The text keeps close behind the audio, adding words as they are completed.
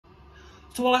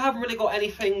So while I haven't really got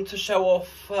anything to show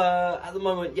off at the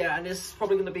moment yet, and it's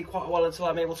probably going to be quite a while until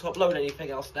I'm able to upload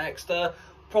anything else next,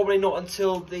 probably not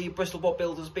until the Bristol Bot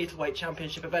Builders Beetleweight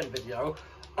Championship event video,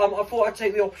 I thought I'd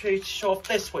take the opportunity to show off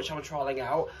this, which I'm trialling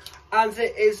out, and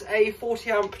it is a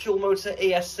 40 amp dual motor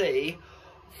ESC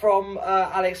from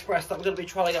AliExpress that I'm going to be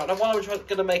trialling out. Now, while I'm going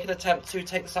to make an attempt to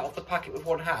take this out of the packet with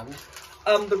one hand,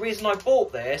 the reason I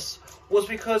bought this was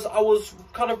because I was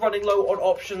kind of running low on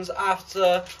options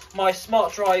after my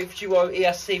SmartDrive Duo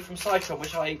ESC from Cytron,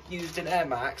 which I used in Air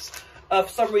Maxx, for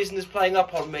some reason is playing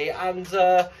up on me, and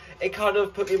it kind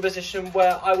of put me in a position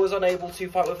where I was unable to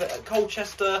fight with it at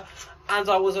Colchester, and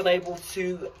I was unable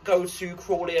to go to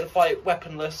Crawley and fight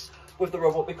weaponless with the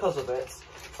robot because of it.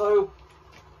 So,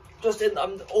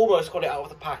 I'm almost got it out of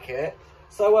the packet.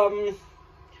 So,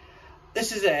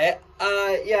 this is it.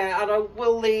 Yeah, and I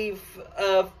will leave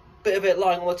a bit of it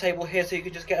lying on the table here so you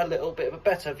can just get a little bit of a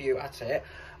better view at it.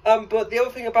 But the other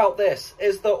thing about this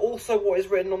is that also what is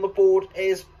written on the board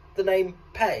is the name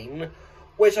Pain,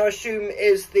 which I assume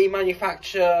is the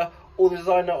manufacturer or the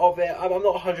designer of it. I'm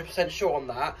not 100% sure on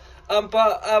that.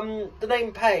 But the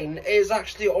name Pain is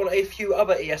actually on a few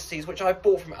other ESCs which I've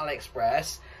bought from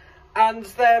AliExpress, and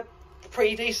they're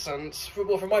pretty decent,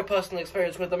 from my personal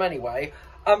experience with them anyway.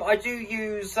 I do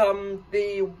use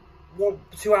the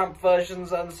 2 amp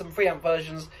versions and some 3 amp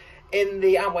versions in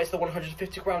the Amway's the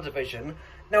 150 gram division.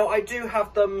 Now, I do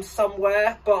have them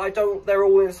somewhere, but I don't, they're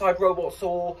all inside robots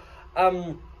or,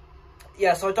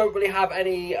 yeah, so I don't really have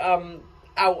any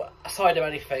outside of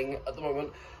anything at the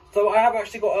moment. So I have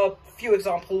actually got a few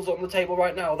examples on the table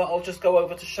right now that I'll just go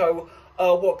over to show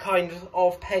what kind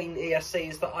of Pain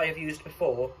ESCs that I have used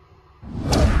before.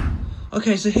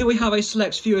 Okay, so here we have a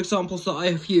select few examples that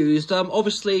I have used.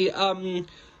 Obviously,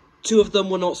 2 of them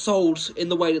were not sold in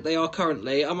the way that they are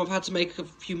currently. I've had to make a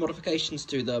few modifications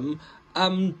to them.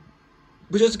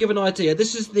 But just to give an idea,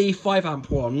 this is the 5 amp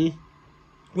one,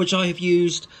 which I have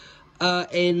used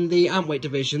in the amp weight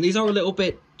division. These are a little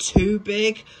bit too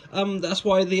big. That's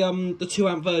why the 2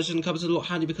 amp version comes in a lot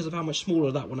handy because of how much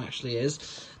smaller that one actually is.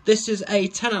 This is a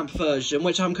 10 amp version,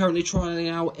 which I'm currently trying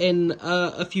out in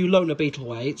a few loner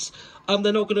Beetleweights.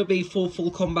 They're not going to be for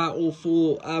full combat or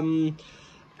for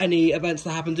any events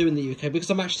that happen in the UK, because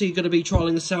I'm actually going to be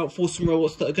trialling this out for some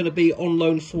robots that are going to be on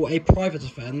loan for a private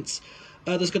event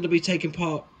that's going to be taking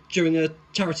part during a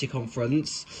charity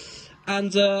conference.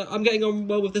 And I'm getting on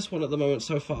well with this one at the moment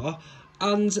so far.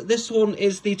 And this one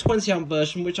is the 20 amp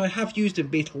version, which I have used in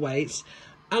Beetleweights,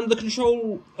 and the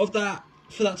control of that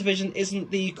for that division isn't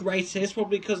the greatest,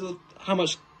 probably because of how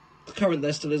much current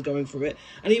there still is going through it.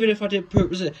 And even if I did put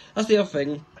that's the other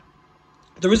thing,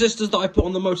 the resistors that I put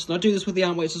on the motor, and I do this with the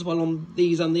amp weights as well on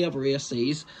these and the other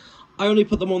ESCs, I only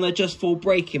put them on there just for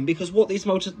braking, because what this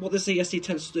ESC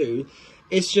tends to do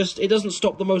is just, it doesn't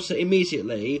stop the motor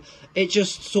immediately, it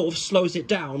just sort of slows it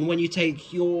down when you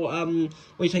take your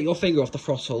finger off the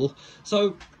throttle.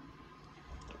 So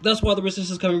that's why the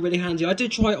resistors come in really handy. I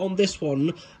did try it on this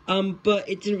one, but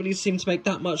it didn't really seem to make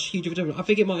that much huge of a difference. I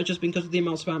think it might have just been because of the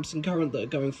amounts of amps and current that are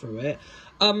going through it.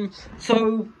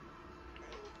 So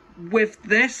with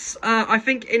this, I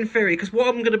think in theory, because what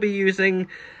I'm going to be using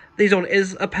these on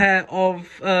is a pair of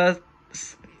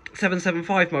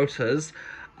 775 motors,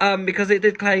 because it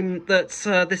did claim that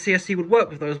this ESC would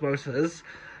work with those motors,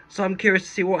 so I'm curious to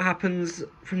see what happens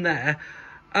from there.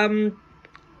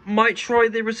 Might try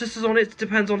the resistors on it,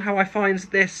 depends on how I find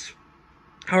this,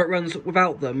 how it runs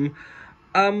without them.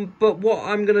 But what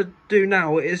I'm going to do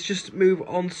now is just move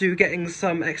on to getting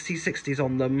some XT60s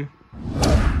on them.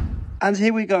 And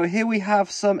here we go, here we have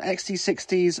some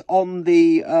XT60s on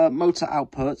the motor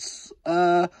outputs,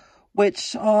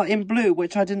 which are in blue,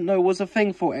 which I didn't know was a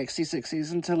thing for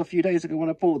XT60s until a few days ago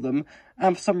when I bought them.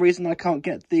 And for some reason I can't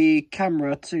get the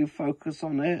camera to focus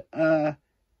on it.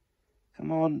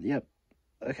 Come on, yep.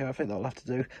 Okay, I think that'll have to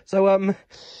do. So,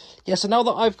 yeah, so now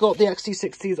that I've got the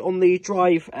XT60s on the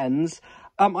drive ends,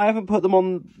 I haven't put them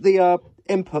on the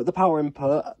input, the power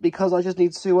input, because I just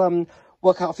need to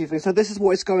work out a few things. So this is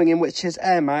what it's going in, which is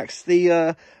Air Maxx,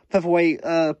 the featherweight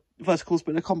vertical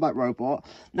spinner combat robot.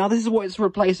 Now this is what it's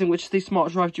replacing, which is the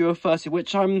SmartDrive Duo 30,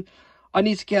 which I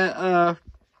need to get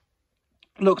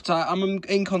looked at. I'm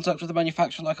in contact with the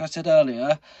manufacturer, like I said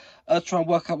earlier, to try and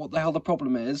work out what the hell the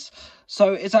problem is.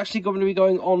 So it's actually going to be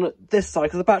going on this side,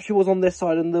 because the battery was on this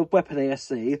side in the weapon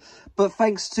ESC, but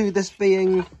thanks to this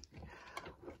being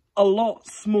a lot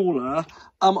smaller,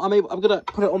 I'm going to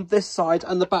put it on this side,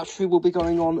 and the battery will be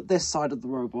going on this side of the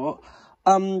robot.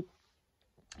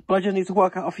 But I just need to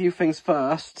work out a few things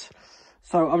first,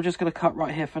 so I'm just going to cut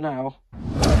right here for now.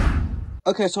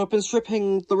 Okay, so I've been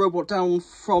stripping the robot down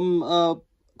from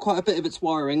quite a bit of its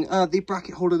wiring. The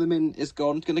bracket holding them in is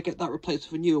gone. Going to get that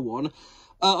replaced with a newer one.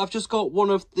 I've just got one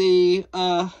of the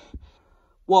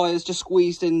wires just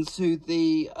squeezed into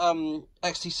the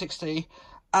XT60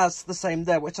 as the same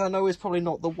there, which I know is probably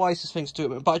not the wisest thing to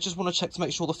do, but I just want to check to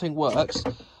make sure the thing works.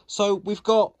 So we've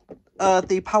got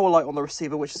the power light on the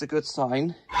receiver, which is a good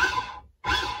sign.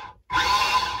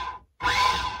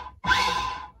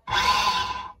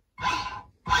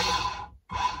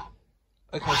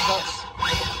 Okay, so that's...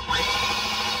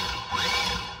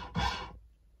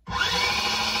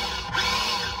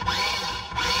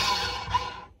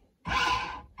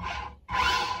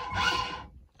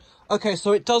 Okay,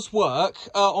 so it does work,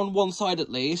 on one side at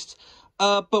least,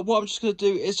 but what I'm just going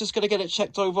to do is just going to get it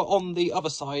checked over on the other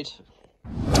side.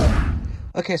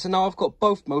 Okay, so now I've got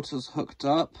both motors hooked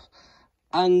up,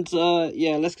 and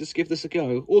yeah, let's just give this a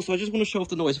go. Also, I just want to show off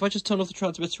the noise. If I just turn off the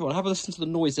transmitter on, have a listen to the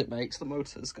noise it makes, the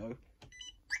motors go.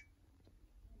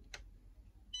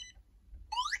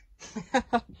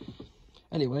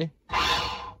 Anyway.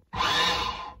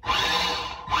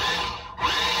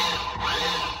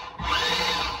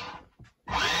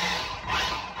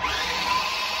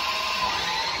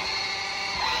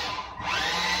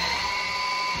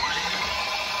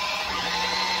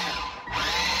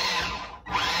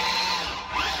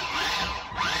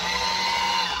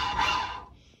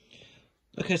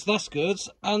 Okay, so that's good,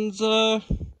 and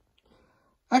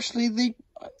actually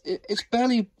it's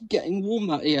barely getting warm,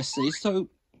 that ESC, so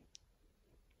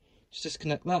just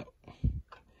disconnect that.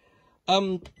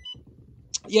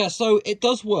 Yeah, so it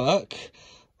does work.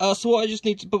 So what I just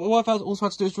need to, but what I've also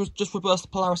had to do is just reverse the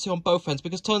polarity on both ends,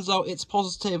 because it turns out it's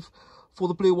positive for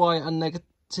the blue wire and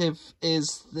negative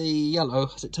is the yellow,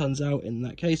 as it turns out in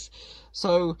that case.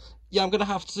 So yeah, I'm going to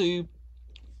have to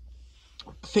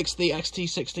fix the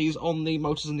XT60s on the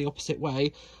motors in the opposite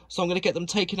way. So I'm going to get them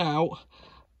taken out,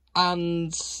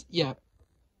 and yeah,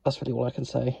 that's really all I can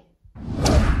say.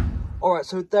 Alright,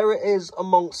 so there it is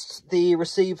amongst the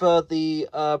receiver, the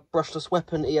brushless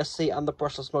weapon ESC, and the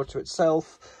brushless motor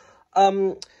itself.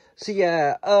 So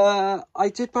yeah, I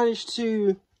did manage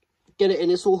to get it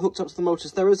in. It's all hooked up to the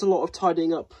motors. There is a lot of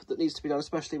tidying up that needs to be done,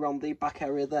 especially around the back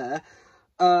area there.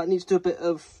 I need to do a bit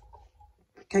of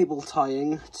cable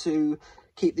tying to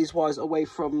keep these wires away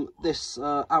from this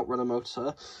outrunner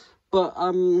motor. But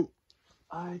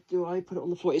I put it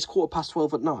on the floor. It's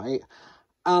 12:15 at night.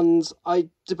 And I'm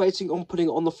debating on putting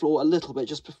it on the floor a little bit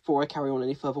just before I carry on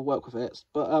any further work with it.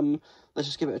 But let's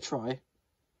just give it a try.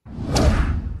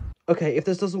 Okay, if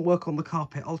this doesn't work on the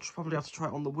carpet, I'll probably have to try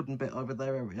it on the wooden bit over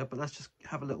their area. But let's just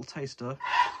have a little taster.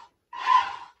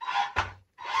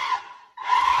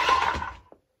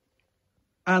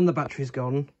 And the battery's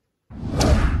gone.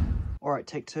 Alright,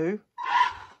 take two.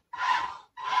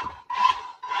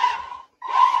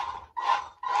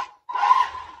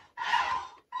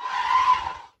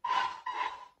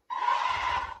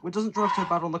 It doesn't drive so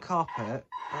bad on the carpet.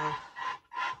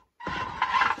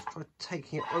 Try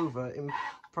taking it over in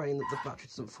praying that the battery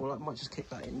doesn't fall. I might just kick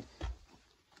that in.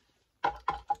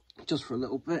 Just for a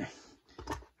little bit.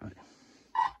 Right.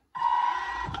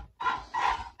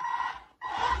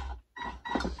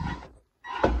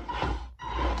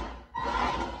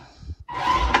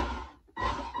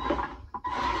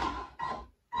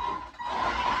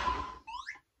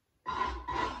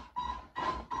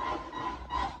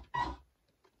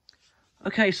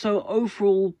 Okay, so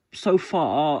overall, so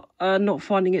far, not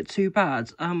finding it too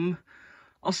bad. I'll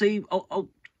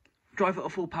drive it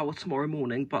at full power tomorrow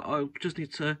morning, but I'll just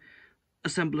need to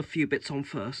assemble a few bits on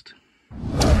first.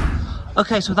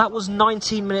 Okay, so that was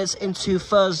 19 minutes into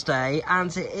Thursday,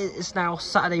 and it is now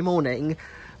Saturday morning.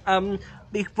 You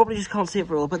probably just can't see it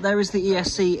very well, but there is the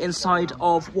ESC inside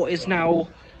of what is now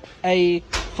a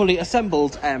fully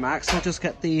assembled Air Maxx. I'll just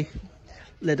get the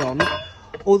lid on.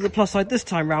 All the plus side this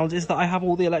time round is that I have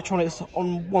all the electronics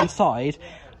on one side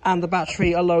and the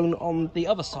battery alone on the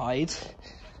other side.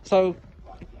 So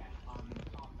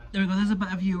there we go, there's a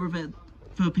better view of it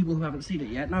for people who haven't seen it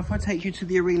yet. Now if I take you to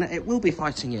the arena it will be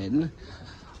fighting in.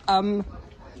 So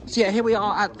yeah, here we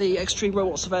are at the Extreme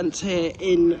Robots event here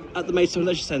at the Maidstone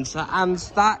Leisure Centre, and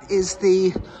that is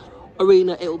the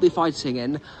arena it will be fighting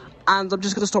in. And I'm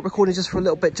just going to stop recording just for a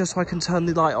little bit just so I can turn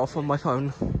the light off on my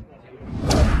phone.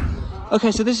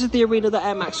 Okay, so this is the arena that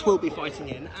Air Maxx will be fighting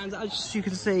in, and as you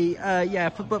can see, yeah,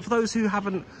 but for those who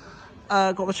haven't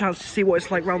got the chance to see what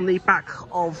it's like around the back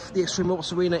of the Extreme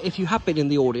Robots arena, if you have been in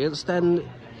the audience, then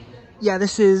yeah,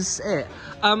 this is it.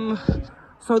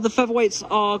 So the featherweights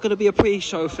are going to be a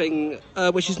pre-show thing,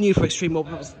 which is new for Extreme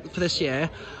Robots for this year.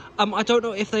 I don't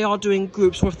know if they are doing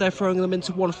groups or if they're throwing them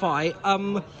into one fight.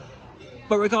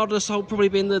 but regardless, I'll probably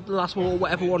be in the last one or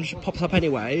whatever one pops up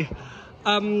anyway.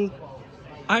 I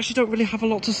actually don't really have a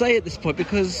lot to say at this point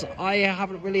because I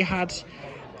haven't really had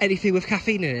anything with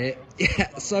caffeine in it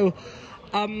yet. So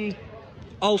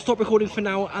I'll stop recording for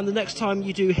now, and the next time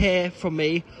you do hear from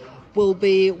me will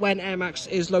be when Air Maxx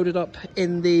is loaded up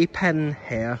in the pen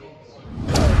here.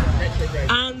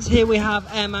 And here we have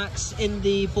Air Maxx in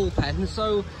the bullpen.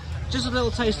 So just a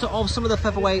little taster of some of the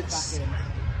featherweights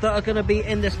that are going to be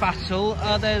in this battle.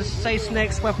 There's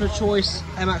Sneak's weapon of choice,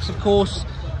 Air Maxx of course.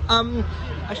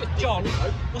 Actually, John,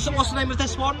 what's the name of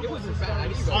this one?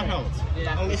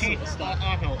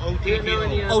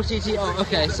 OTTO.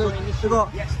 Okay, so we've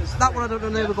got that one I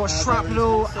don't know. We've got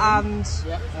Shrapnel and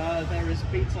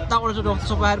that one I don't know off the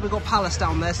top of my head. We've got Palace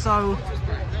down there. So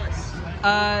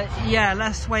yeah,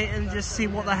 let's wait and just see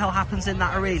what the hell happens in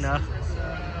that arena.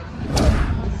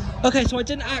 Okay, so I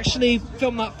didn't actually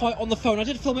film that fight on the phone. I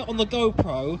did film it on the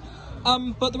GoPro.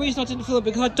 But the reason I didn't film it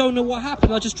because I don't know what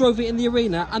happened. I just drove it in the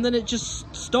arena and then it just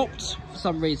stopped for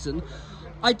some reason.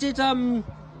 I did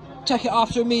check it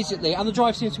after immediately and the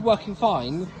drive seems to be working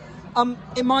fine.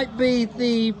 It might be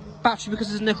the battery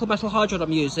because it's nickel metal hydride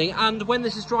I'm using, and when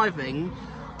this is driving,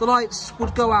 the lights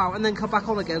would go out and then come back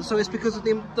on again, so it's because of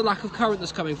the lack of current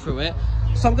that's coming through it.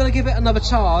 So I'm going to give it another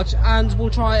charge and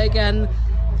we'll try it again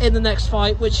in the next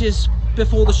fight, which is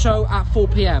before the show at 4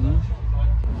 PM.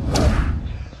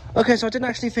 Okay, so I didn't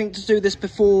actually think to do this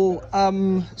before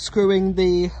screwing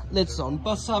the lids on,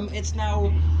 but it's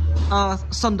now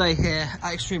Sunday here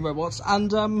at Extreme Robots, and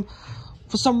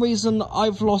for some reason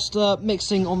I've lost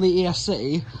mixing on the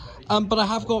ESC, but I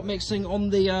have got mixing on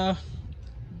the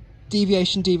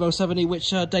Deviation Devo 70,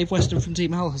 which Dave Weston from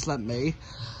Team Hell has lent me.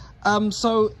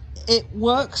 So it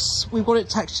works, we've got it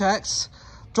tech checked,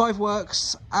 drive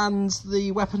works, and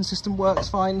the weapon system works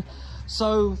fine,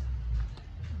 so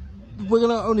we're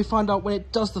going to only find out when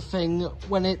it does the thing,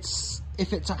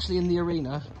 if it's actually in the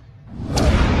arena.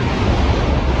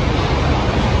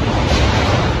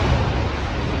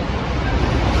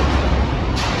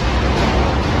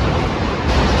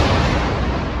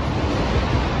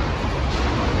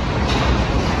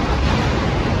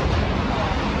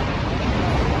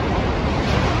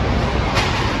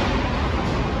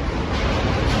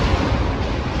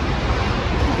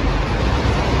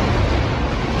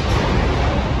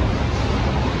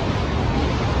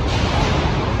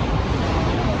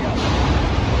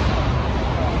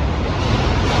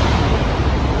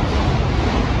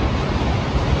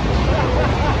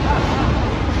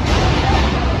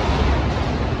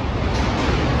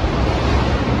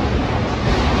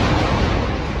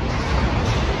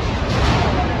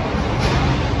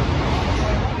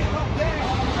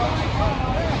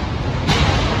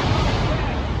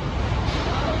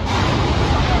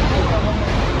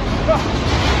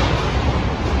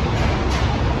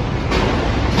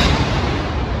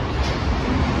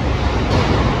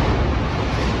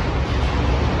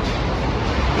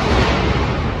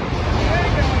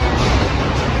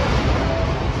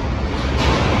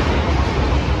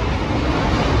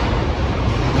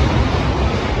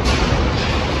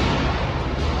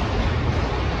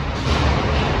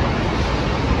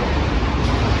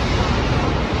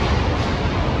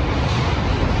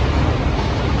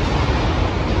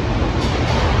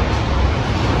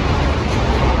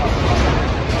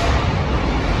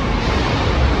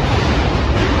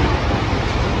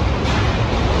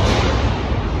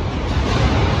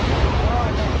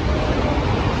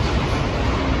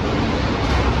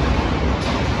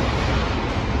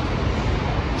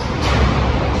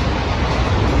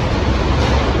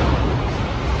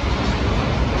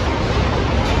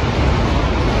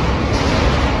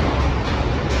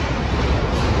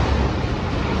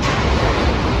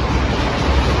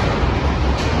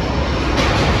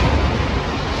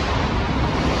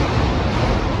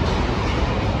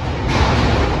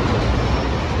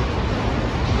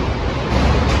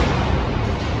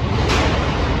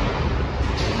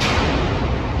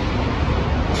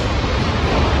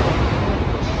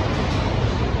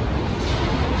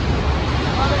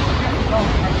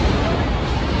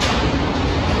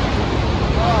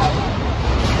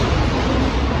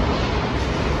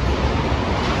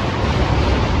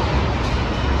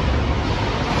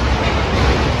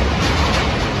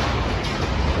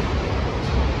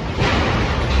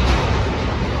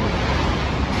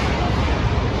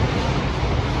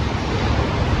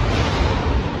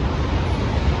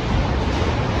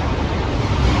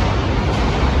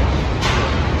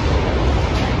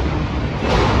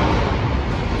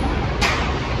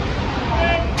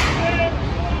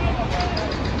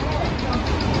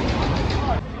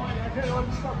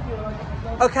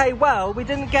 Okay, well, we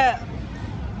didn't get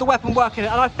the weapon working,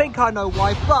 and I think I know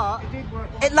why, but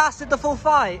it lasted the full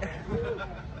fight.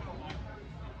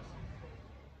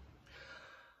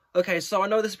 Okay, so I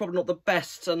know this is probably not the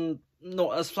best and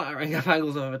not as flattering of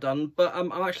angles I've ever done, but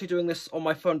I'm actually doing this on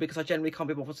my phone because I generally can't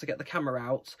be bothered to get the camera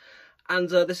out. And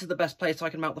this is the best place I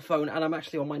can mount the phone, and I'm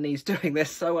actually on my knees doing this.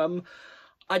 So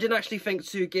I didn't actually think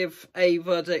to give a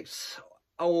verdict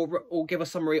or give a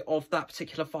summary of that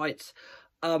particular fight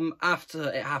after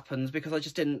it happened, because I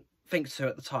just didn't think to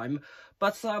at the time.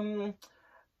 But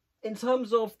in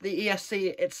terms of the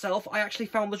ESC itself, I actually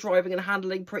found the driving and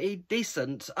handling pretty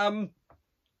decent.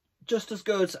 Just as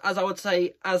good as, I would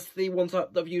say, as the ones that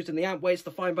I've used in the amp weights,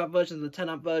 the 5 amp versions and the 10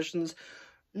 amp versions.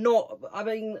 I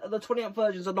mean, the 20 amp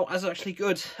versions are not as actually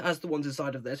good as the ones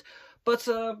inside of this. But,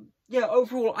 yeah,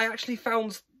 overall, I actually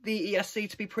found the ESC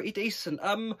to be pretty decent.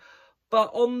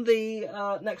 But on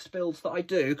the next builds that I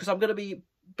do, because I'm going to be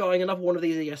buying another one of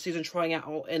these ESCs and trying it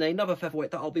out in another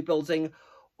featherweight that I'll be building,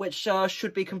 which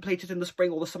should be completed in the spring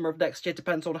or the summer of next year,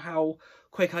 depends on how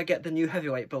quick I get the new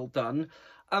heavyweight build done.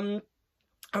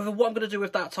 However, what I'm going to do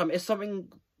with that time is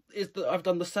that I've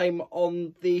done the same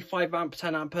on the 5 amp,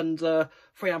 10 amp and 3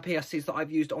 amp ESCs that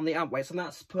I've used on the amp weights, and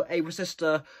that's put a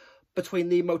resistor between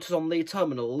the motors on the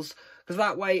terminals, because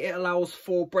that way it allows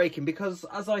for braking. Because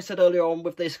as I said earlier on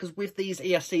with this, because with these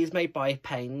ESCs made by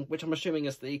Payne, which I'm assuming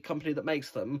is the company that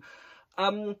makes them,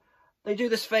 they do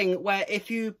this thing where if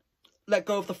you let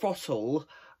go of the throttle,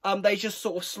 they just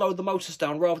sort of slow the motors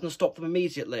down rather than stop them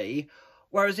immediately.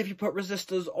 Whereas if you put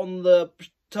resistors on the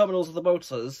terminals of the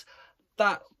motors,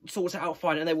 that sorts it out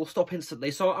fine and they will stop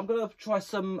instantly. So I'm going to try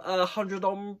some 100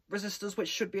 ohm resistors, which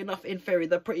should be enough in theory.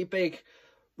 They're pretty big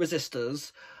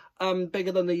resistors,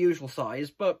 bigger than the usual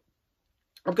size, but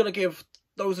I'm going to give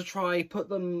those a try, put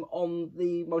them on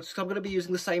the motors. I'm going to be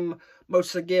using the same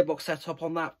motor and gearbox setup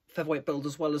on that featherweight build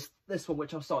as well as this one,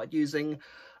 which I've started using.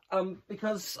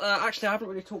 Because actually I haven't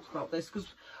really talked about this, because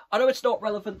I know it's not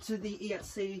relevant to the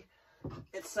ESC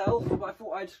itself, but I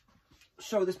thought I'd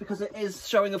show this because it is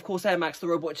showing, of course, Air Maxx, the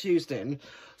robot it's used in.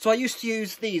 So I used to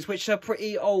use these, which are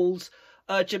pretty old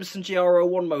Jimson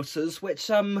GR01 motors,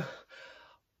 which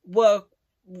were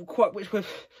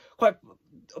quite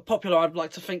popular, I'd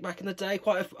like to think, back in the day.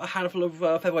 Quite a handful of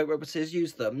featherweight roboters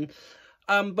used them,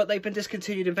 but they've been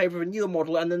discontinued in favour of a newer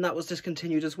model, and then that was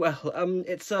discontinued as well.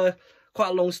 It's quite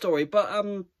a long story, but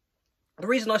the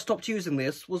reason I stopped using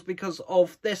this was because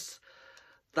of this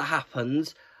that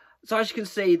happened. So as you can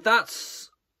see,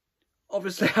 that's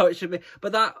obviously how it should be,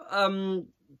 but that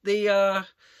the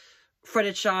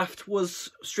threaded shaft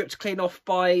was stripped clean off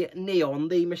by Neon,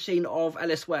 the machine of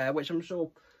Ellis Ware, which I'm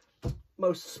sure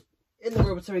most in the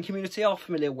roboteering community are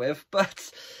familiar with.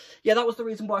 But yeah, that was the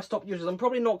reason why I stopped using them. I'm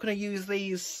probably not going to use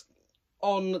these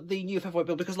on the new featherweight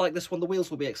build, because like this one, the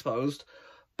wheels will be exposed.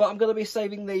 But I'm going to be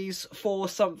saving these for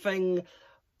something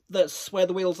that's where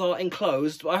the wheels are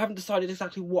enclosed. I haven't decided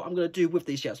exactly what I'm going to do with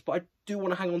these yet, but I do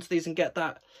want to hang on to these and get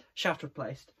that shaft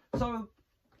replaced. So,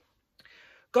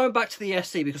 going back to the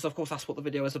ESC, because of course that's what the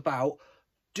video is about,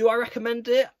 do I recommend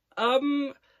it?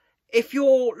 If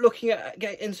you're looking at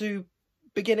getting into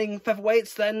beginning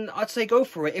featherweights, then I'd say go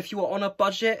for it. If you are on a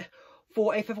budget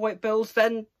for a featherweight build,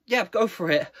 then yeah, go for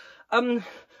it.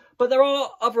 But there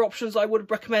are other options I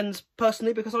would recommend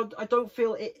personally, because I don't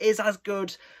feel it is as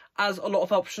good as a lot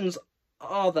of options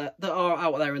are that are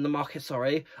out there in the market.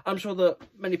 Sorry, I'm sure that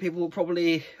many people will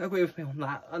probably agree with me on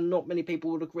that, and not many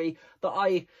people would agree that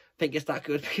I think it's that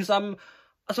good, because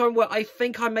I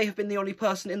think I may have been the only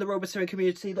person in the roboteering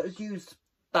community that has used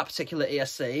that particular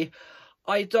ESC.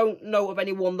 I don't know of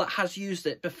anyone that has used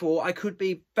it before. I could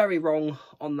be very wrong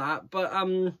on that, but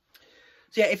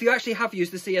so yeah, if you actually have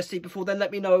used this ESC before, then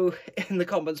let me know in the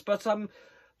comments. But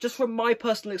just from my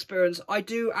personal experience, I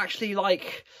do actually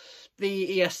like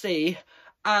the ESC,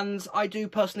 and I do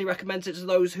personally recommend it to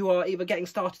those who are either getting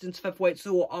started into featherweights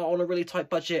or are on a really tight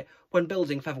budget when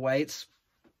building featherweights.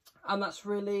 And that's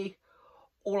really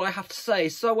all I have to say.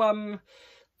 So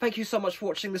thank you so much for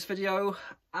watching this video.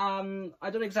 I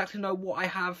don't exactly know what I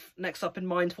have next up in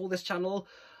mind for this channel,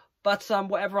 but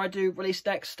whatever I do release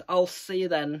next, I'll see you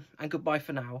then, and goodbye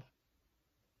for now.